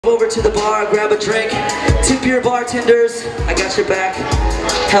Over to the bar, grab a drink, tip your bartenders, I got your back.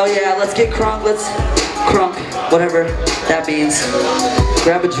 Hell yeah, let's get crunk, whatever that means.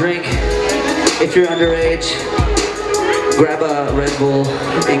 Grab a drink, if you're underage, grab a Red Bull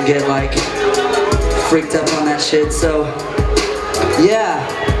and get like freaked up on that shit. So yeah,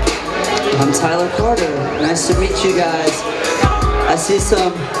 I'm Tyler Carter, nice to meet you guys. I see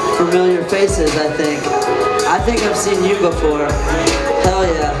some familiar faces, I think I've seen you before. Hell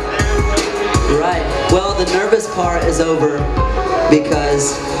yeah. Right. Well, the nervous part is over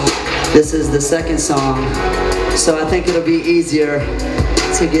because this is the second song. So I think it'll be easier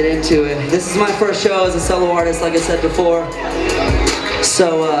to get into it. This is my first show as a solo artist, like I said before.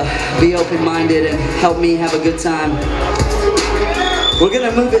 So be open-minded and help me have a good time. We're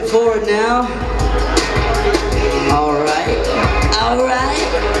gonna move it forward now. All right. All right.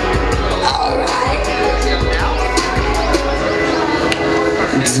 All right.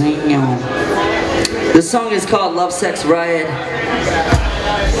 Damn. This song is called Love, Sex, Riot.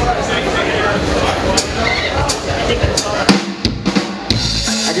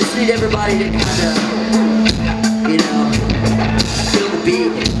 I just need everybody to kind of, you know, feel the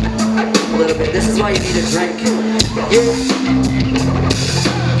beat a little bit. This is why you need a drink. Yeah.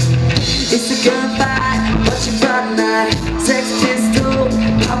 It's a gunfight, but you brought a knife. Sex pistol,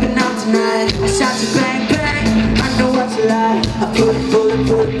 popping out tonight. I shot you bang bang, I know what you like. I put a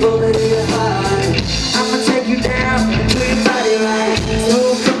bullet in your heart. I'ma take you down, do your body right.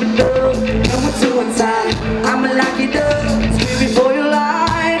 Smooth coming through, and we're two inside. I'ma lock it up, screaming for your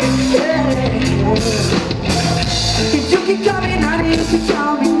life. Yeah. If you can call me honey, you can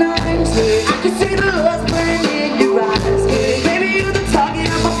call me nice. I can see the lust burning in your eyes. Baby, you're the target,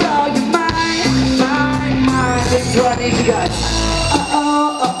 I'ma blow your mind. This is what I need you guys.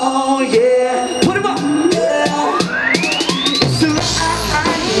 Oh, yeah. Put him up. Yeah. So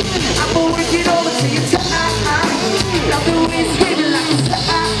I'ma work it over to your time. Love the way it's screaming like a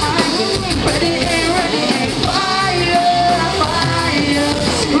sign. Ready, fire.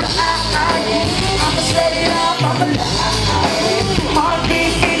 I'ma set it up, I'ma lie.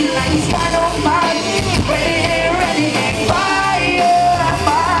 Heartbeat beating like it's dynamite. Ready, fire.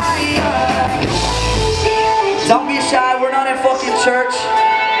 Don't be shy, we're not in fucking church.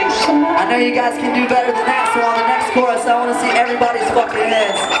 I know you guys can do better than that, so on the next chorus I want to see everybody's fucking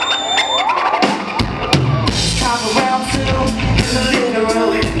heads. Time for round two in the living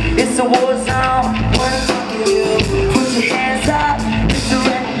room. It's a war zone, what I'm fucking you. Put your hands up and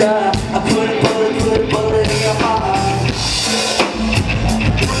surrender. I put a bullet in your heart.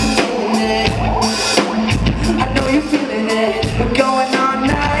 I know you're feeling it, we're going all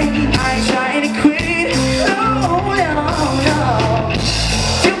night. I ain't trying to quit.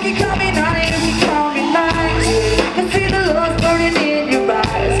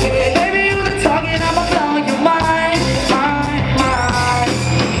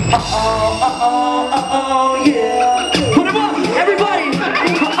 Oh yeah. Put him up, everybody.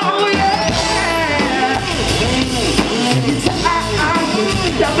 Oh yeah.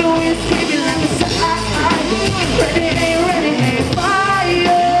 Love the way it's screaming like a sign. Ready,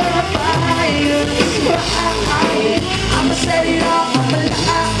 fire. I'ma set it off, I'ma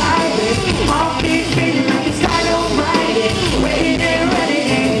lie. Heartbeat beating like it's dynamite. Ready,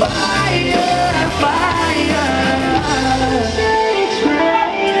 fire.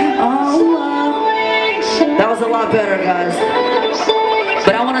 That was a lot better, guys.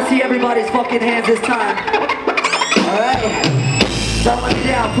 But I want to see everybody's fucking hands this time. Alright? Don't let me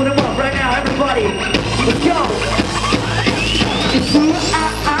down. Put them up right now, everybody. Let's go.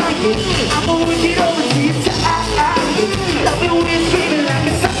 I'ma work it over to your time. Love it when it's screaming like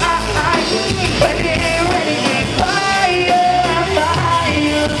a sign. Ready, fire.